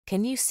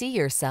Can you see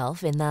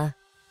yourself in the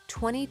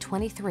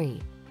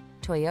 2023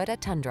 Toyota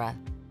Tundra?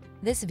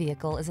 This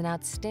vehicle is an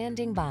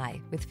outstanding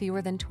buy with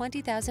fewer than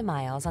 20,000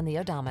 miles on the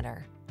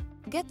odometer.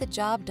 Get the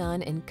job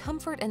done in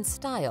comfort and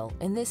style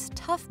in this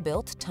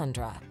tough-built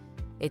Tundra.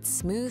 Its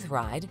smooth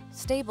ride,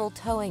 stable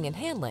towing and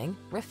handling,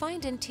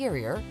 refined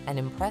interior, and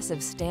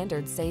impressive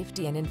standard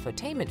safety and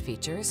infotainment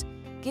features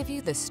give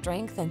you the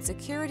strength and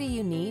security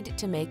you need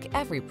to make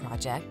every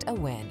project a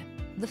win.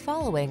 The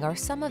following are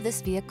some of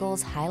this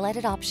vehicle's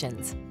highlighted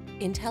options: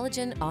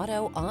 intelligent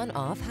auto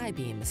on-off high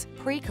beams,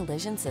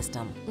 pre-collision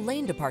system,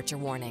 lane departure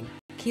warning,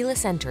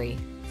 keyless entry,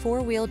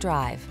 four-wheel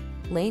drive,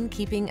 lane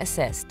keeping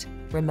assist,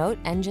 remote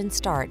engine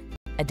start,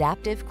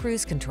 adaptive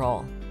cruise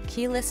control,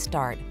 keyless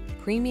start,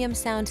 premium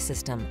sound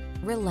system.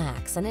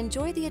 Relax and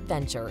enjoy the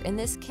adventure in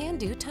this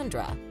can-do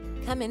Tundra.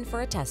 Come in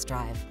for a test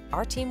drive.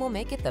 Our team will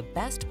make it the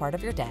best part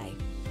of your day.